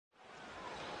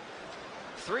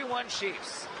3-1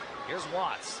 Chiefs. Here's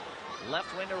Watts.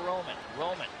 Left wing to Roman.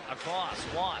 Roman across.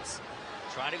 Watts.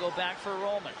 Trying to go back for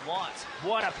Roman. Watts.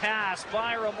 What a pass.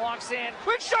 Byram walks in.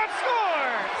 Quick shot,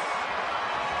 scores!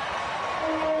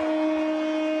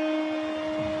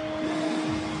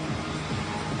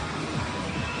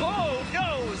 Oh,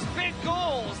 knows. Big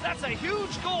goals. That's a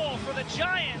huge goal for the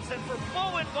Giants and for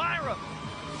Bowen Byram.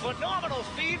 Phenomenal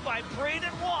feed by Braden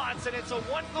Watts, and it's a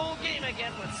one-goal game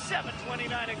again with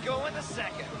 7:29 to go in the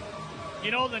second.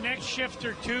 You know, the next shift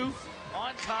or two.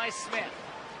 On Ty Smith.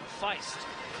 Feist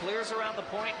clears around the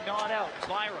point, not out.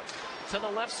 Byram to the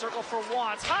left circle for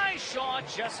Watts. High shot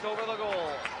just over the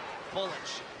goal.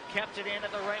 Bullich kept it in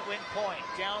at the right wing point.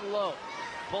 Down low.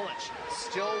 Bullich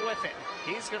still with it.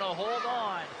 He's going to hold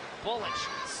on.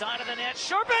 Bullich, side of the net.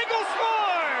 Sharp angle score!